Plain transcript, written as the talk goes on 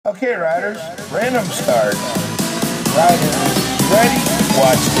Okay, riders, random start. Riders, ready?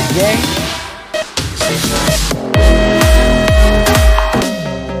 Watch the game.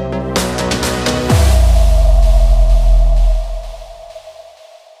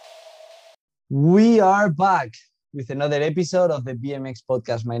 We are back with another episode of the BMX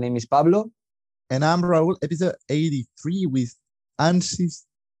podcast. My name is Pablo. And I'm Raul, episode 83 with Ansis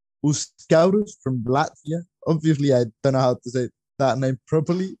Uskaurus from Latvia. Obviously, I don't know how to say that name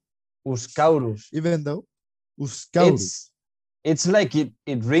properly, Uskaurus. even though Uskaurus. It's like it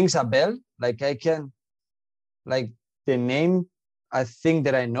rings a bell. Like the name, I think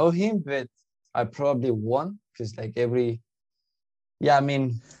that I know him, but I probably won't because do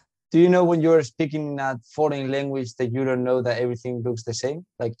you know when you're speaking in a foreign language that you don't know that everything looks the same,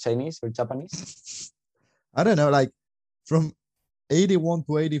 like Chinese or Japanese? I don't know, like from 81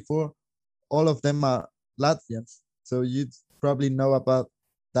 to 84, all of them are Latvians. So you'd probably know about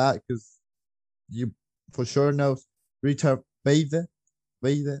that because you for sure know Richard Vaide.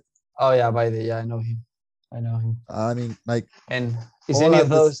 Oh yeah, by the I know him. I know him. I mean, like, and is any of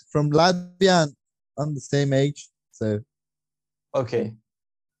those from Latvia and on the same age? So okay.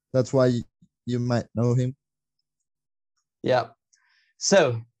 That's why you might know him. Yeah.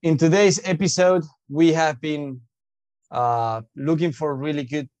 So in today's episode, we have been looking for really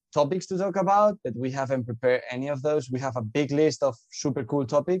good topics to talk about, but we haven't prepared any of those. We have a big list of super cool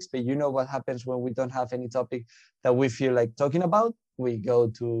topics, but you know what happens when we don't have any topic that we feel like talking about? We go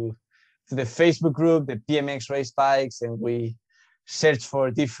to the Facebook group, the BMX race bikes, and we search for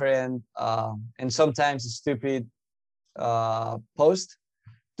different and sometimes stupid posts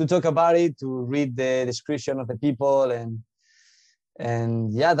to talk about it, to read the description of the people,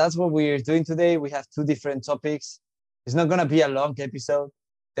 and yeah, that's what we're doing today. We have two different topics. It's not gonna be a long episode.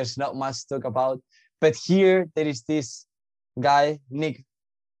 There's not much to talk about, but here there is this guy, Nick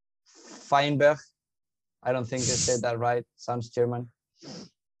Feinberg. I don't think I said that right. Sounds German.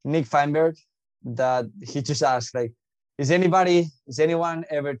 Nick Feinberg. That he just asked, like, is anyone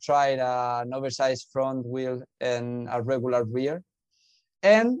ever tried an oversized front wheel and a regular rear?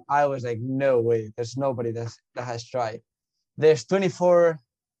 And I was like, no way, there's nobody that has tried. There's 24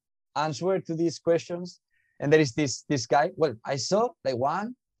 answers to these questions. And there is this guy. Well, I saw like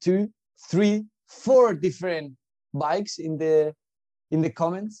 1, 2, 3, 4 different bikes in the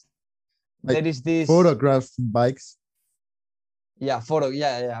comments. Like there is this photographs from bikes. Yeah,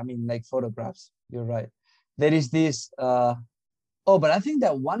 I mean, like photographs. You're right. There is this but I think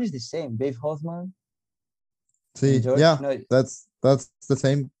that one is the same. Dave Hoffman. See, yeah, no, that's the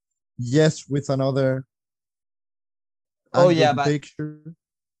same. Yes, with another. But picture.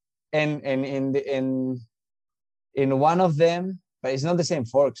 And in one of them, but it's not the same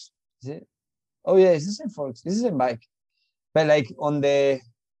forks, is it? Oh yeah, it's the same forks. This is a bike, but like on the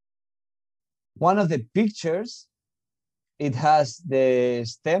one of the pictures, it has the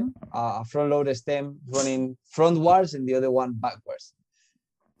stem, a front loader stem running frontwards, and the other one backwards.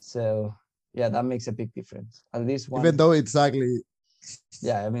 So yeah, that makes a big difference. At least one. Even though it's ugly.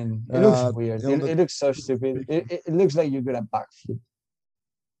 Yeah, I mean, it looks weird. It looks so stupid. It looks like you're gonna backflip.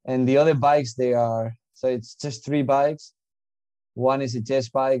 And the other bikes, so it's just 3 bikes. One is a Jess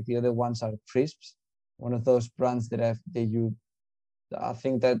bike. The other ones are Crisps, one of those brands I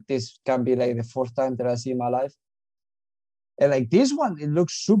think that this can be like the 4th time that I see in my life. And like this one, it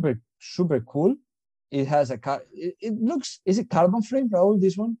looks super, super cool. It has is it carbon frame, Raul,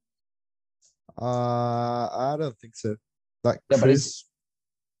 this one? I don't think so. Like, yeah, but it's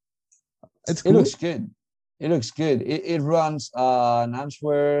cool. It looks good. It looks good. It runs an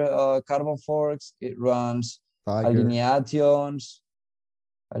Answer carbon forks. It runs alineations.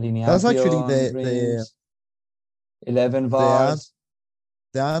 That's actually the 11 bars.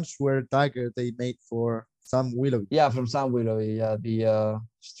 The Answer Tiger they made for Sam Willowy. Yeah, from Sam Willowy. Yeah, the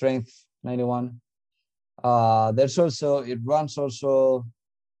Strength 91. It runs also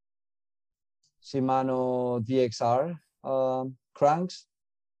Shimano DXR cranks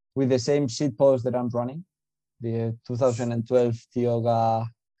with the same seat post that I'm running, the 2012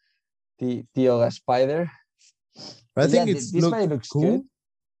 Tioga Spider. I think this looks cool.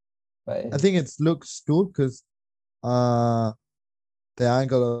 Good. I think it looks cool because the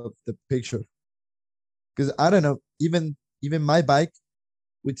angle of the picture. Because I don't know, even my bike,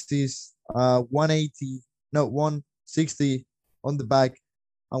 which is 160 on the back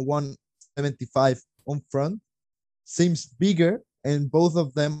and 175 on front, seems bigger, and both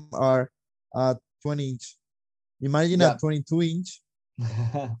of them are 20 inch. Imagine a 22-inch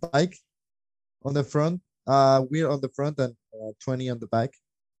bike on the front, wheel on the front, and 20 on the back.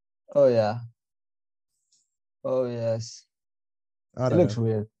 Oh yeah. Oh yes. It looks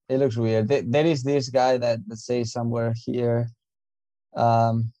weird. It looks weird. There is this guy that says somewhere here.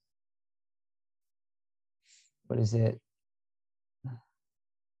 What is it?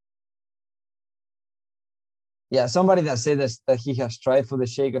 Yeah, somebody that said that he has tried for the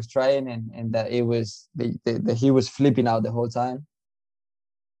sake of trying, and that it was that he was flipping out the whole time.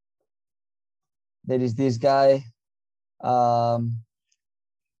 There is this guy,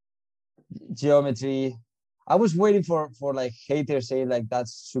 geometry. I was waiting for like haters saying like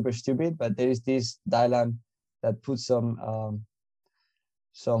that's super stupid, but there is this Dylan that put some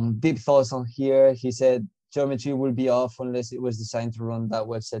deep thoughts on here. He said geometry will be off unless it was designed to run that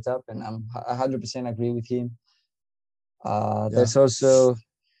web setup, and I'm 100% agree with him. There's also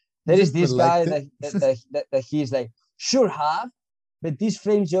there is this guy that he's like sure have, but this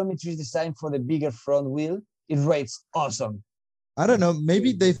frame geometry is designed for the bigger front wheel. It rates awesome. I don't know.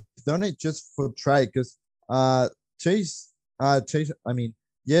 Maybe they've done it just for try, because Chase. I mean,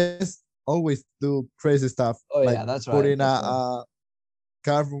 yes, always do crazy stuff. Oh like yeah, that's right. Putting a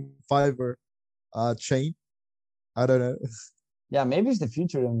carbon fiber chain. I don't know. Yeah, maybe it's the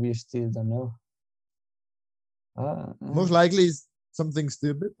future and we still don't know. Most likely it's something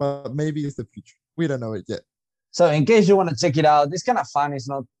stupid, but maybe it's the future. We don't know it yet. So in case you want to check it out, it's kind of fun. It's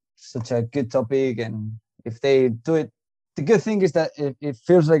not such a good topic, and if they do it, the good thing is that it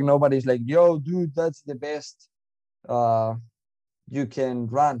feels like nobody's like, yo, dude, that's the best you can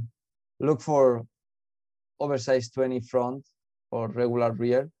run. Look for oversized 20 front or regular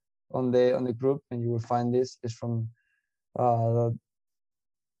rear on the group, and you will find this is from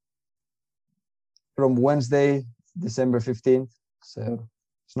Wednesday, December 15th. So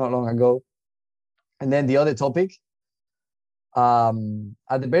it's not long ago. And then the other topic,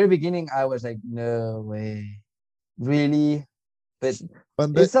 at the very beginning, I was like, no way, really? But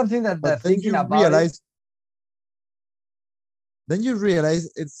it's something that thinking about realize, then you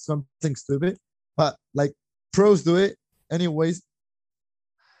realize it's something stupid, but like pros do it anyways.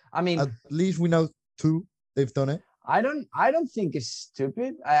 I mean, at least we know two they've done it. I don't think it's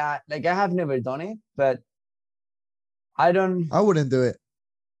stupid. I have never done it, but I wouldn't do it.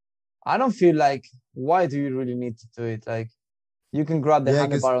 I don't feel like, why do you really need to do it? Like, you can grab the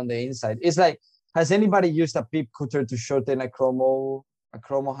handlebar on the inside. It's like, has anybody used a pip cutter to shorten a chromo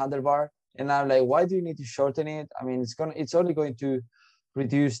handlebar? And I'm like, why do you need to shorten it? I mean, it's only going to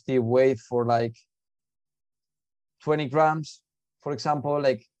reduce the weight for like 20 grams, for example.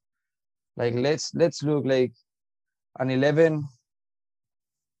 Like let's look like an 11.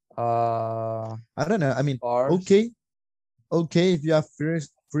 I don't know. I mean, bars. Okay, if you have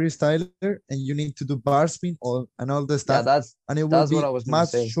freestyler and you need to do bar spin and all the stuff, and it will be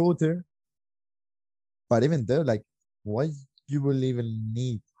much shorter. But even though, like, why you will even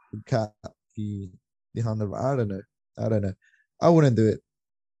need to cut the handlebar? I don't know. I wouldn't do it.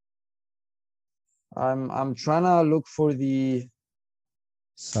 I'm trying to look for the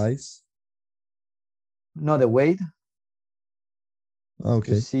size. No, the weight.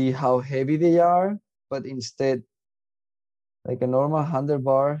 Okay. To see how heavy they are, but instead, like a normal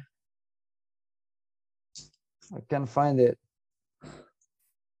handlebar, I can't find it.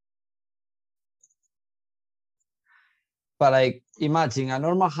 But like, imagine a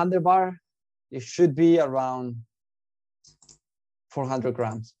normal handlebar, it should be around 400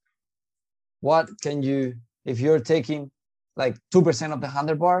 grams. What can you, if you're taking like 2% of the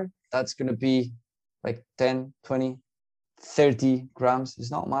handlebar, that's going to be like 10, 20, 30 grams. It's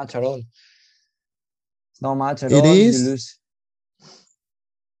not much at all. It's not much at all. It is. You lose.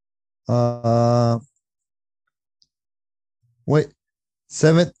 Wait,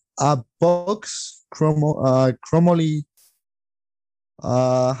 box chromoly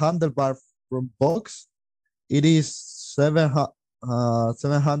handlebar from box. It is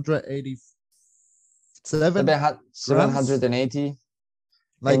 780. 780.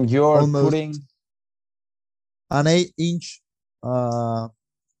 Like, and you're putting an 8-inch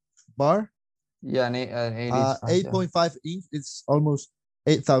bar. Yeah, an 8.5 inch. It's almost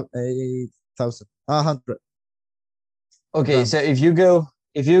 8,000. 100. Okay, grams. so if you go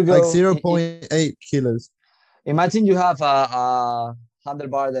like 0.8 kilos. Imagine you have a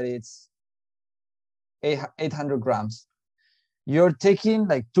handlebar that it's 800 grams. You're taking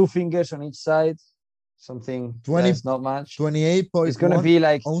like 2 fingers on each side, something 20, that's not much. 28.1 it's gonna be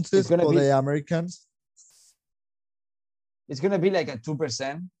like ounces for the Americans. It's gonna be like a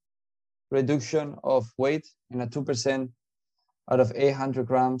 2% reduction of weight, and a 2% out of 800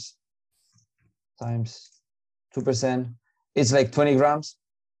 grams times 2%. It's like 20 grams.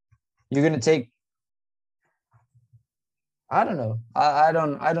 You're gonna take. I don't know. I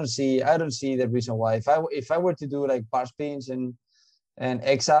don't see the reason why. If I were to do like bar spins and and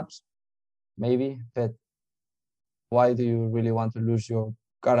XApps, maybe. But why do you really want to lose your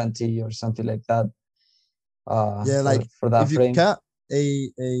guarantee or something like that? Yeah, like For that if you frame. cut a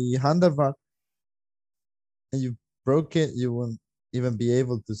handlebar and you broke it, you won't even be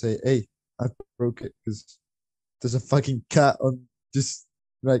able to say, "Hey, I broke it," because there's a fucking cat on just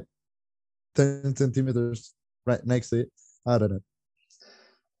like 10 centimeters right next to it. I don't know.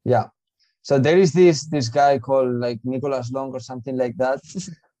 Yeah. So there is this guy called like Nicholas Long or something like that.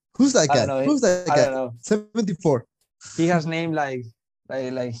 Who's that I don't guy? know. Who's that I guy? don't know. 74. He has name like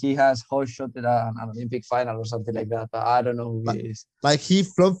he has hot shot at an Olympic final or something like that. But I don't know who he is. Like he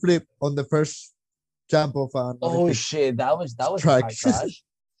front flip on the first jump of an Oh Olympic shit, that was a track. hard crash.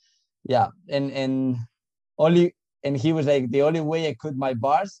 Yeah, and only and he was like the only way I cut my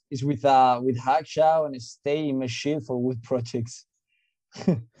bars is with Hackshaw and stay in machine for wood projects.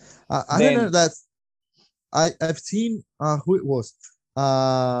 I don't know. That's I've seen who it was.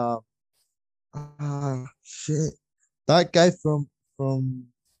 Shit, that guy from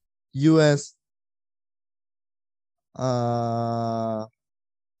US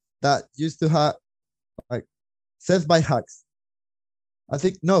that used to have like Seth by Hacks. I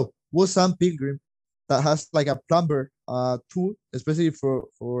think no, was Sam Pilgrim that has like a plumber tool, especially for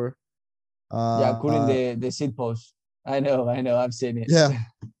Yeah, cutting uh the seat post. I know, I've seen it. yeah.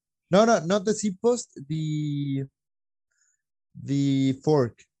 No, not the seat post, the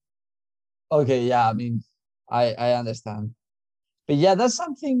fork. Okay, yeah, I mean, I understand, but yeah, that's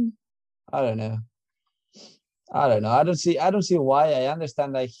something I don't know. I don't know. I don't see why. I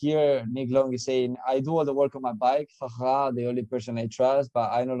understand that here Nick Long is saying, I do all the work on my bike. Haha, the only person I trust,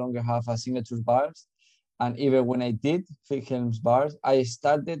 but I no longer have a signature bars. And even when I did Wilhelm's bars, I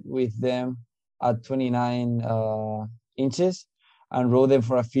started with them at 29 inches and rode them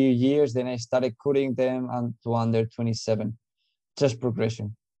for a few years. Then I started cutting them to under 27. Just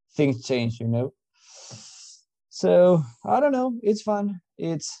progression. Things change, you know. So I don't know. It's fun.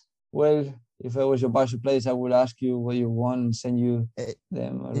 It's well, if I was your bachelor place, I would ask you what you want and send you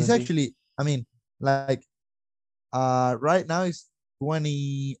them It's already. actually, I mean, like right now it's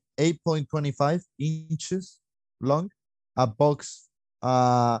 28.25 inches long, a box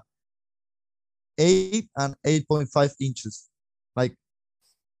 8 and 8.5 inches. Like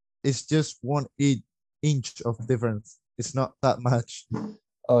it's just inch of difference. It's not that much.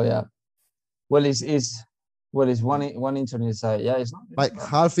 Oh yeah. Well, it's 1 inch on each side. Yeah, it's not Like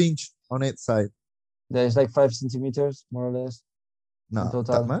half inch on its side. Yeah, it's like 5 centimeters more or less in Not that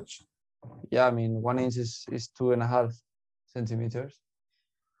total. much. Yeah, I mean 1 inch is 2.5 centimeters.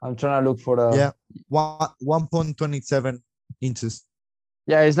 I'm trying to look for a Yeah, 1.27 inches.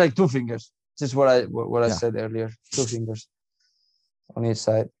 Yeah, it's like two fingers. Just what I Yeah. said earlier. Two fingers on each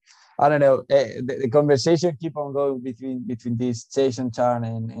side. I don't know. The conversation keep on going between this Jason Chan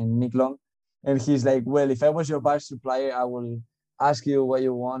and Nick Long. And he's like, well, if I was your bar supplier, I will ask you what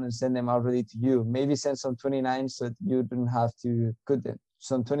you want and send them already to you. Maybe send some 29 so that you don't have to cut them.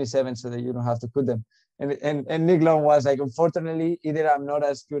 Some 27 so that you don't have to cut them. And Nick Long was like, unfortunately, either I'm not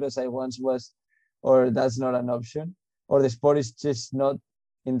as good as I once was, or that's not an option, or the sport is just not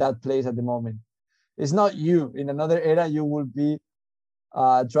in that place at the moment. It's not you. In another era, you will be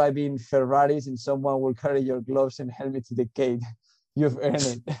driving Ferraris and someone will carry your gloves and helmet to the gate. You've earned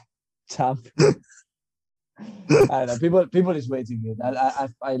it, champ. I don't know. People is waiting it.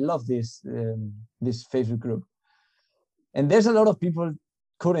 I love this Facebook group, and there's a lot of people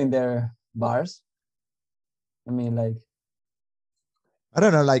cutting their bars. I mean, like, I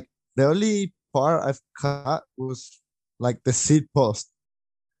don't know. Like the only part I've cut was like the seat post.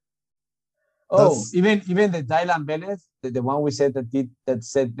 oh, even the Dylan Velez, the one we said that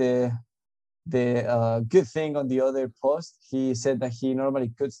said the good thing on the other post, he said that he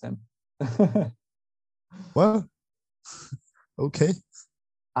normally cuts them. Well, okay.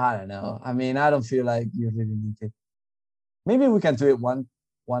 I don't know. I mean, I don't feel like you really need it. Maybe we can do it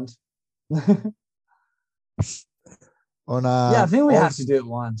once. On Yeah, I think we have also, to do it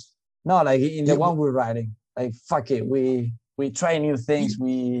once. No, like in the it, one we're writing. Like fuck it, we try new things.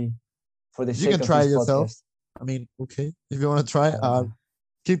 We for the you sake can of try this yourself. podcast. I mean, okay. If you want to try,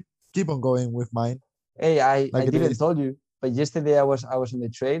 keep on going with mine. Hey, I Like it didn't is. told you, but yesterday I was on the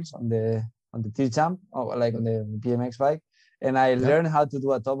trails on the T-Champ, or like on the BMX bike, and I learned how to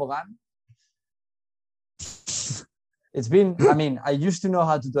do a toboggan. It's been, I mean, I used to know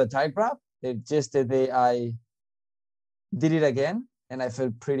how to do a tire grab. Just the day I did it again, and I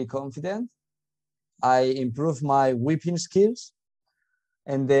felt pretty confident. I improved my whipping skills,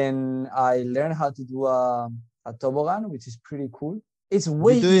 and then I learned how to do a toboggan, which is pretty cool. It's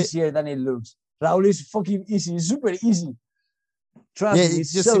way do it. easier than it looks. Raul is fucking easy. It's super easy. Trust Yeah, me, it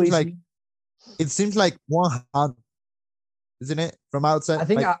it's just so seems easy. like it seems like one hand, isn't it? From outside, I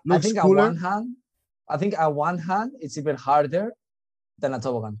think like I looks think cooler I think at one hand it's even harder than a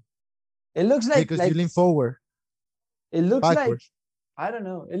toboggan. It looks like because you lean forward, it looks like backwards, I don't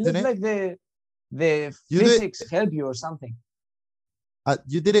know. It isn't looks it? like the You do it. physics help you or something.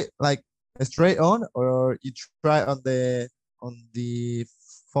 You did it like straight on, or you try on the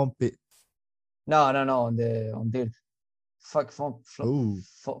foam pit. No, no, no. On dirt. Fuck Oh,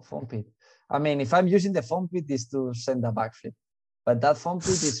 foam pit. I mean, if I'm using the foam pit, is to send a backflip, but that foam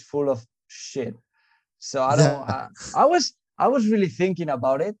pit is full of shit. So I don't. yeah, I was really thinking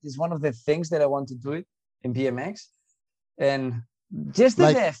about it. It's one of the things that I want to do it in BMX, and like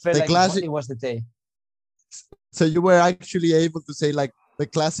yesterday I felt the like classic. it was the day. So you were actually able to say like the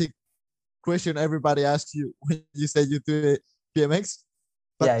classic question everybody asks you when you say you do it BMX, Yeah,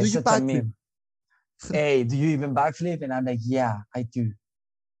 but do it's you such a backflip? meme. Hey, do you even backflip? And I'm like, yeah, I do.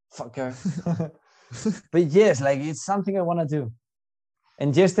 Fucker. But yes, like it's something I want to do.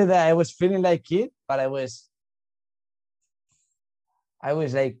 And yesterday I was feeling like it, but I was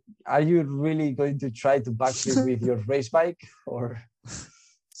like, are you really going to try to backflip with your race bike? Or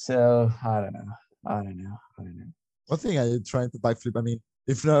so I don't know. I don't know. I don't know. One thing are you trying to backflip? I mean,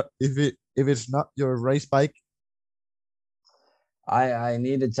 if it's not your race bike, I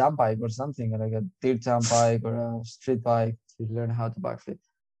need a jump bike or something, like a dirt jump bike or a street bike to learn how to backflip.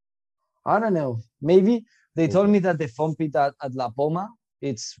 I don't know. Maybe they told me that the foam pit at La Poma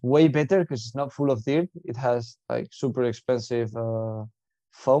it's way better because it's not full of dirt. It has like super expensive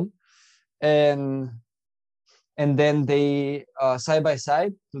foam, and then they side by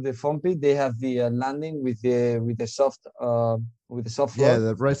side to the foam pit they have the landing with the soft yeah, floor.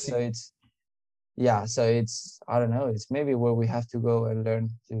 the So racing. it's yeah. So it's I don't know. It's maybe where we have to go and learn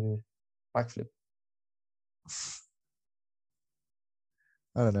to backflip.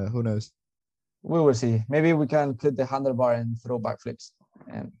 I don't know. Who knows? We will see. Maybe we can cut the handlebar and throw backflips.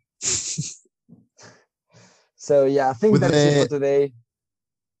 And so yeah, I think With that is it for the today.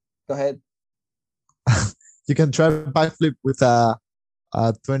 Go ahead. you can try backflip with a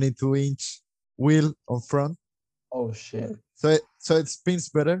 22-inch wheel on front, Oh shit. so it spins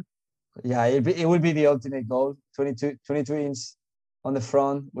better. Yeah, it would be the ultimate goal. 22 inch on the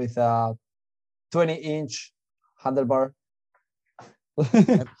front with a 20-inch handlebar.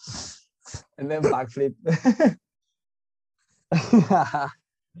 And And then backflip. I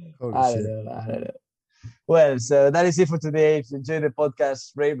holy don't shit! know. I don't know. Well, so that is it for today. If you enjoyed the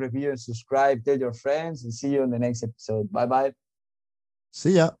podcast, rate, review, and subscribe. Tell your friends, and see you on the next episode. Bye bye.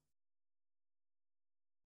 See ya.